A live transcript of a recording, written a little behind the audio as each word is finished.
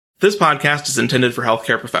This podcast is intended for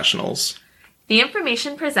healthcare professionals. The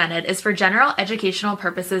information presented is for general educational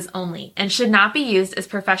purposes only and should not be used as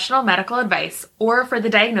professional medical advice or for the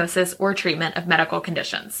diagnosis or treatment of medical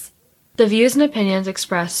conditions. The views and opinions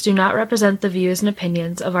expressed do not represent the views and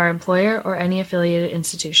opinions of our employer or any affiliated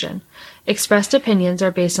institution. Expressed opinions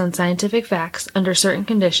are based on scientific facts under certain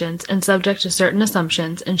conditions and subject to certain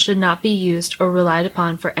assumptions and should not be used or relied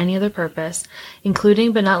upon for any other purpose,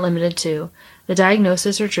 including but not limited to the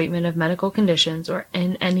diagnosis or treatment of medical conditions or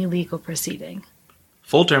in any legal proceeding.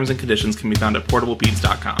 Full terms and conditions can be found at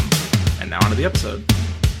portablepeds.com. And now onto the episode.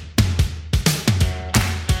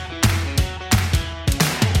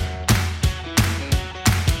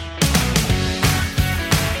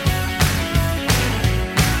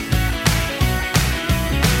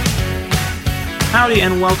 Howdy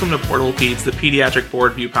and welcome to Portable Peds, the Pediatric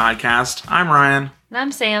Board View podcast. I'm Ryan. And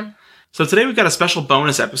I'm Sam. So today we've got a special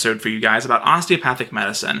bonus episode for you guys about osteopathic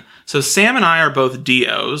medicine. So Sam and I are both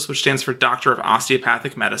DOs, which stands for Doctor of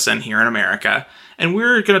Osteopathic Medicine here in America. And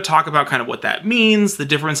we're going to talk about kind of what that means, the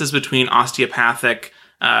differences between osteopathic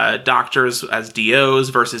doctors as DOs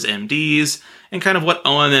versus MDs, and kind of what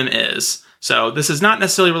OMM is. So this is not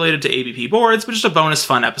necessarily related to ABP boards, but just a bonus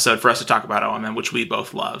fun episode for us to talk about OMM, which we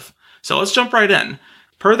both love. So let's jump right in.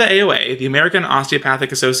 Per the AOA, the American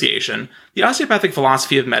Osteopathic Association, the osteopathic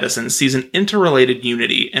philosophy of medicine sees an interrelated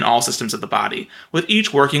unity in all systems of the body, with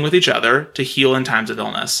each working with each other to heal in times of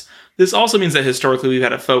illness. This also means that historically we've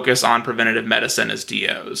had a focus on preventative medicine as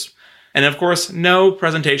DOs. And of course, no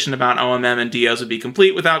presentation about OMM and DOs would be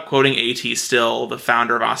complete without quoting A.T. Still, the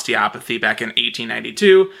founder of osteopathy back in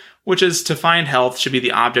 1892, which is, to find health should be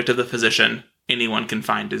the object of the physician. Anyone can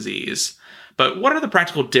find disease. But what are the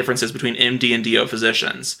practical differences between MD and DO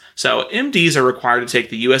physicians? So MDs are required to take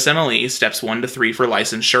the USMLE, steps 1 to 3 for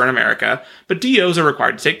licensure in America, but DOs are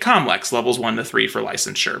required to take COMLEX, levels 1 to 3 for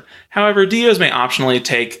licensure. However, DOs may optionally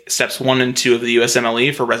take steps 1 and 2 of the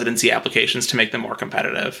USMLE for residency applications to make them more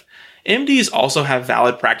competitive. MDs also have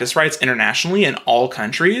valid practice rights internationally in all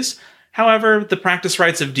countries. However, the practice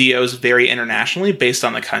rights of DOs vary internationally based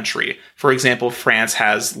on the country. For example, France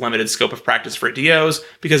has limited scope of practice for DOs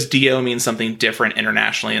because DO means something different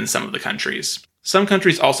internationally in some of the countries. Some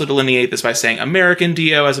countries also delineate this by saying American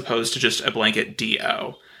DO as opposed to just a blanket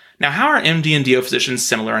DO. Now, how are MD and DO physicians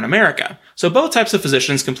similar in America? So both types of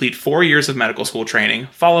physicians complete 4 years of medical school training,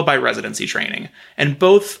 followed by residency training. And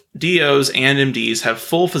both DOs and MDs have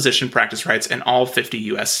full physician practice rights in all 50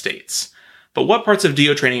 US states. But what parts of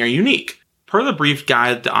DO training are unique? Per the brief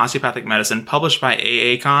guide to osteopathic medicine published by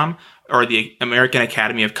AACOM, or the American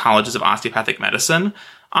Academy of Colleges of Osteopathic Medicine,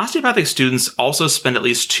 osteopathic students also spend at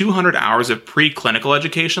least 200 hours of preclinical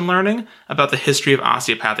education learning about the history of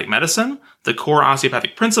osteopathic medicine, the core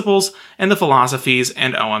osteopathic principles, and the philosophies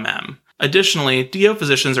and OMM. Additionally, DO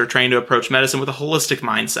physicians are trained to approach medicine with a holistic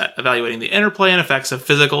mindset, evaluating the interplay and effects of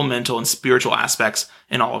physical, mental, and spiritual aspects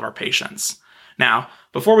in all of our patients. Now,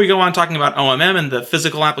 before we go on talking about OMM and the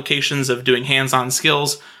physical applications of doing hands-on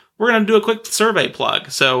skills, we're going to do a quick survey plug.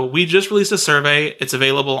 So we just released a survey. It's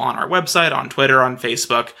available on our website, on Twitter, on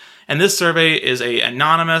Facebook. And this survey is an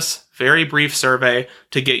anonymous, very brief survey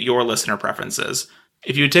to get your listener preferences.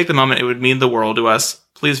 If you would take the moment, it would mean the world to us.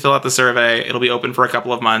 Please fill out the survey. It'll be open for a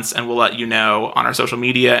couple of months, and we'll let you know on our social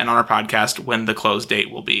media and on our podcast when the close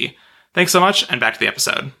date will be. Thanks so much, and back to the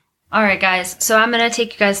episode. All right, guys. So I'm going to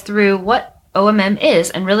take you guys through what OMM is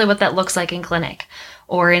and really what that looks like in clinic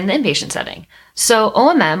or in the inpatient setting. So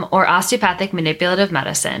OMM, or osteopathic manipulative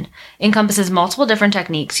medicine, encompasses multiple different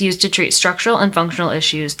techniques used to treat structural and functional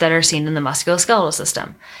issues that are seen in the musculoskeletal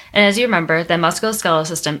system. And as you remember, the musculoskeletal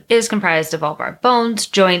system is comprised of all of our bones,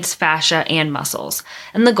 joints, fascia, and muscles.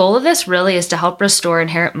 And the goal of this really is to help restore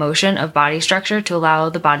inherent motion of body structure to allow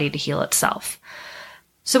the body to heal itself.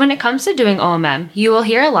 So when it comes to doing OMM, you will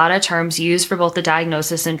hear a lot of terms used for both the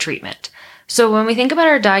diagnosis and treatment. So when we think about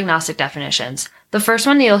our diagnostic definitions, the first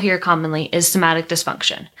one you'll hear commonly is somatic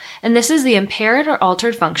dysfunction. And this is the impaired or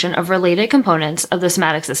altered function of related components of the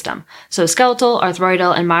somatic system, so skeletal,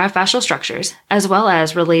 arthroidal, and myofascial structures, as well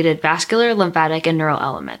as related vascular, lymphatic, and neural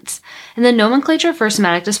elements. And the nomenclature for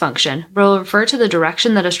somatic dysfunction will refer to the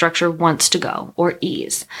direction that a structure wants to go, or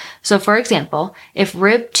ease. So for example, if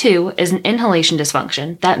rib 2 is an inhalation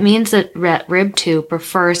dysfunction, that means that rib 2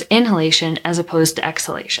 prefers inhalation as opposed to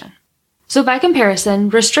exhalation. So by comparison,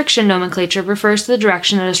 restriction nomenclature refers to the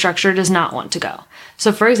direction that a structure does not want to go.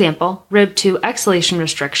 So for example, rib 2 exhalation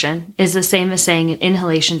restriction is the same as saying an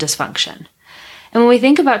inhalation dysfunction. And when we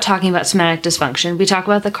think about talking about somatic dysfunction, we talk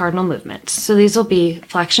about the cardinal movements. So these will be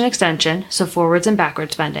flexion extension, so forwards and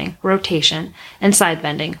backwards bending, rotation, and side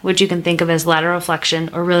bending, which you can think of as lateral flexion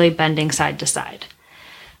or really bending side to side.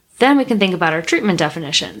 Then we can think about our treatment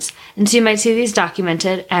definitions. And so you might see these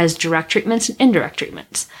documented as direct treatments and indirect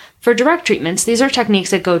treatments. For direct treatments, these are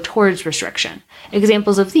techniques that go towards restriction.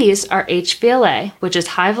 Examples of these are HVLA, which is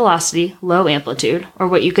high velocity, low amplitude, or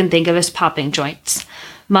what you can think of as popping joints.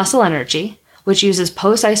 Muscle energy, which uses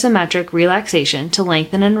post-isometric relaxation to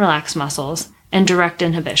lengthen and relax muscles, and direct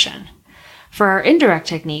inhibition. For our indirect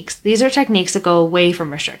techniques, these are techniques that go away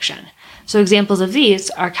from restriction. So examples of these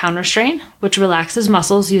are counterstrain, which relaxes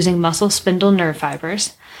muscles using muscle spindle nerve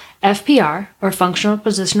fibers, FPR, or functional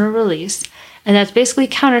positional release, and that's basically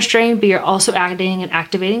counterstrain, but you're also adding an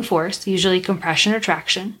activating force, usually compression or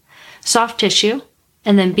traction, soft tissue,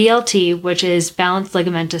 and then BLT, which is balanced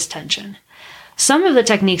ligamentous tension. Some of the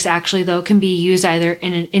techniques actually, though, can be used either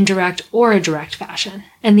in an indirect or a direct fashion,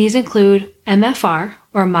 and these include MFR,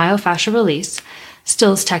 or myofascial release,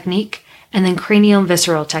 Still's technique, and then cranial and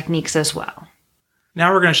visceral techniques as well.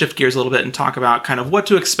 Now we're going to shift gears a little bit and talk about kind of what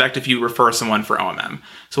to expect if you refer someone for OMM.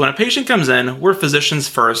 So when a patient comes in, we're physicians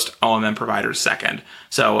first, OMM providers second.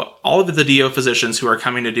 So all of the DO physicians who are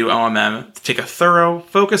coming to do OMM take a thorough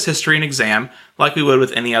focus history and exam like we would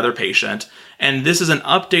with any other patient. And this is an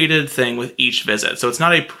updated thing with each visit. So it's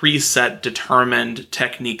not a preset, determined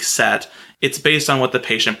technique set. It's based on what the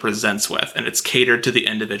patient presents with, and it's catered to the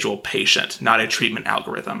individual patient, not a treatment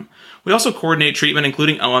algorithm. We also coordinate treatment,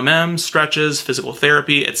 including OMM, stretches, physical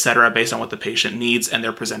therapy, etc., based on what the patient needs and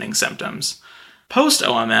their presenting symptoms.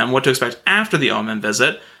 Post-OMM, what to expect after the OMM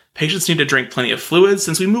visit. Patients need to drink plenty of fluids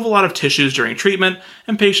since we move a lot of tissues during treatment,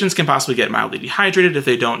 and patients can possibly get mildly dehydrated if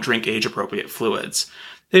they don't drink age-appropriate fluids.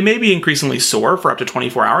 They may be increasingly sore for up to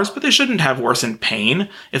 24 hours, but they shouldn't have worsened pain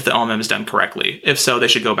if the OMM is done correctly. If so, they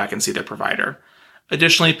should go back and see their provider.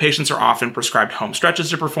 Additionally, patients are often prescribed home stretches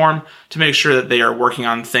to perform to make sure that they are working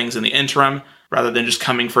on things in the interim rather than just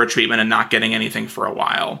coming for a treatment and not getting anything for a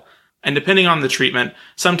while. And depending on the treatment,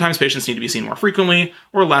 sometimes patients need to be seen more frequently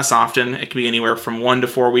or less often. It can be anywhere from 1 to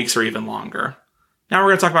 4 weeks or even longer. Now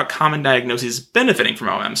we're going to talk about common diagnoses benefiting from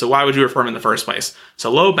OMM. So why would you refer them in the first place? So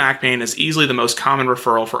low back pain is easily the most common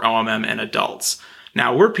referral for OMM in adults.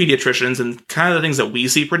 Now, we're pediatricians, and kind of the things that we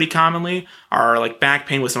see pretty commonly are like back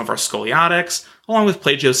pain with some of our scoliotics, along with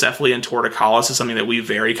plagiocephaly and torticollis is something that we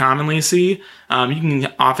very commonly see. You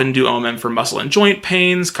can often do OMM for muscle and joint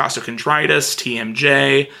pains, costochondritis,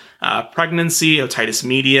 TMJ, pregnancy, otitis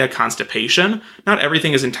media, constipation. Not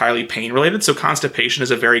everything is entirely pain-related, so constipation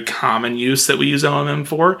is a very common use that we use OMM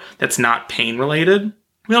for that's not pain-related.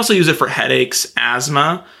 We also use it for headaches,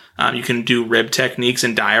 asthma. You can do rib techniques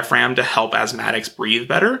and diaphragm to help asthmatics breathe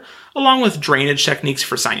better, along with drainage techniques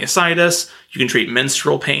for sinusitis. You can treat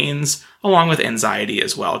menstrual pains, along with anxiety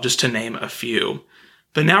as well, just to name a few.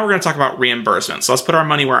 But now we're going to talk about reimbursement. So let's put our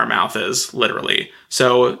money where our mouth is, literally.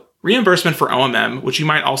 So reimbursement for OMM, which you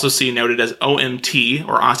might also see noted as OMT,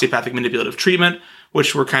 or osteopathic manipulative treatment,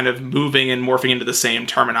 which we're kind of moving and morphing into the same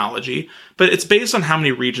terminology, but it's based on how many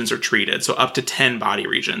regions are treated, so up to 10 body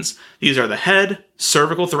regions. These are the head,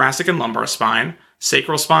 cervical, thoracic, and lumbar spine,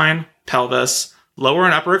 sacral spine, pelvis, lower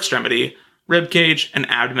and upper extremity, rib cage, and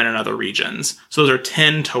abdomen and other regions. So those are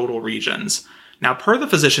 10 total regions. Now, per the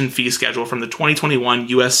physician fee schedule from the 2021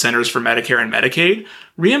 U.S. Centers for Medicare and Medicaid,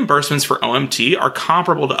 reimbursements for OMT are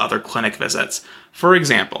comparable to other clinic visits. For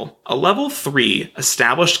example, a level 3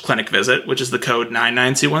 established clinic visit, which is the code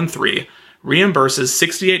 99213,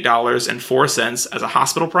 reimburses $68.04 as a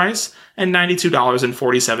hospital price and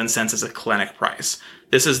 $92.47 as a clinic price.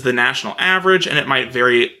 This is the national average, and it might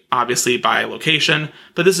vary, obviously, by location,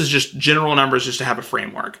 but this is just general numbers just to have a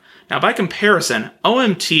framework. Now, by comparison,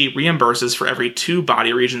 OMT reimburses for every 2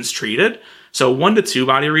 body regions treated. So 1 to 2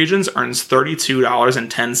 body regions earns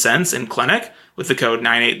 $32.10 in clinic with the code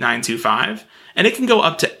 98925, and it can go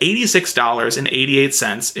up to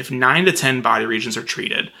 $86.88 if 9 to 10 body regions are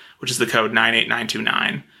treated, which is the code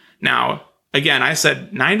 98929. Now, again, I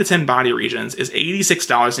said 9 to 10 body regions is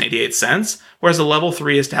 $86.88, whereas a level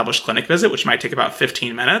 3 established clinic visit, which might take about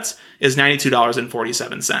 15 minutes, is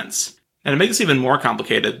 $92.47. And to make this even more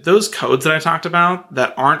complicated, those codes that I talked about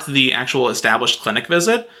that aren't the actual established clinic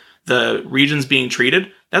visit, the regions being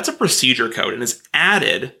treated, that's a procedure code and is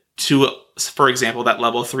added to, for example, that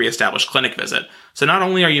level 3 established clinic visit. So not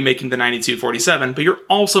only are you making the 9247, but you're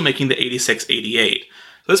also making the 8688.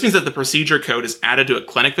 So this means that the procedure code is added to a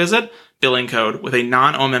clinic visit, billing code with a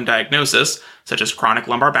non-OMM diagnosis, such as chronic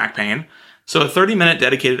lumbar back pain. So a 30-minute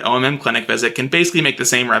dedicated OMM clinic visit can basically make the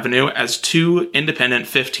same revenue as 2 independent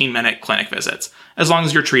 15-minute clinic visits, as long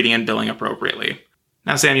as you're treating and billing appropriately.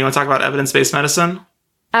 Now, Sam, you want to talk about evidence-based medicine?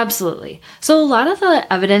 Absolutely. So a lot of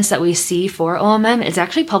the evidence that we see for OMM is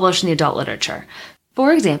actually published in the adult literature.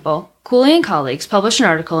 For example, Cooley and colleagues published an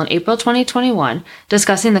article in April 2021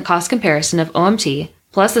 discussing the cost comparison of OMT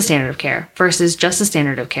plus the standard of care versus just the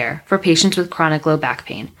standard of care for patients with chronic low back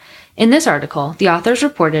pain. In this article, the authors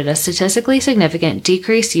reported a statistically significant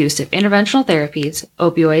decreased use of interventional therapies,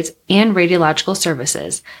 opioids, and radiological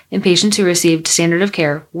services in patients who received standard of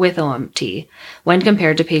care with OMT when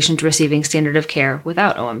compared to patients receiving standard of care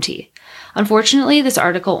without OMT. Unfortunately, this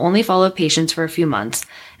article only followed patients for a few months,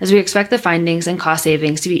 as we expect the findings and cost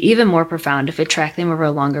savings to be even more profound if it tracked them over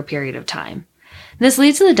a longer period of time. This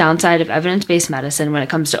leads to the downside of evidence-based medicine when it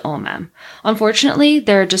comes to OMM. Unfortunately,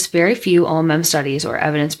 there are just very few OMM studies or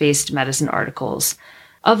evidence-based medicine articles.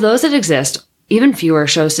 Of those that exist, even fewer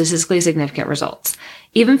show statistically significant results.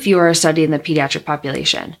 Even fewer are studied in the pediatric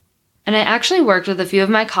population. And I actually worked with a few of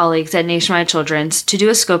my colleagues at Nationwide Children's to do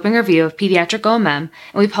a scoping review of pediatric OMM, and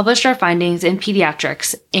we published our findings in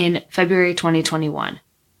Pediatrics in February 2021.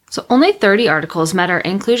 So only 30 articles met our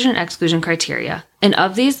inclusion and exclusion criteria, and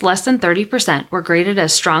of these, less than 30% were graded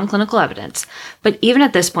as strong clinical evidence, but even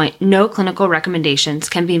at this point, no clinical recommendations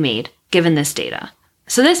can be made given this data.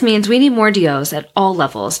 So this means we need more DOs at all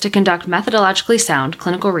levels to conduct methodologically sound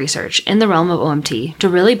clinical research in the realm of OMT to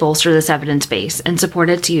really bolster this evidence base and support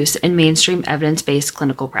its use in mainstream evidence-based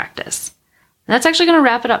clinical practice. And that's actually going to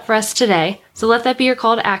wrap it up for us today, so let that be your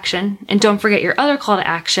call to action, and don't forget your other call to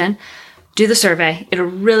action. Do the survey. It'll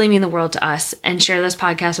really mean the world to us, and share this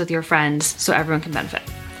podcast with your friends so everyone can benefit.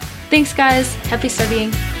 Thanks, guys. Happy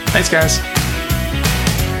studying. Thanks, guys.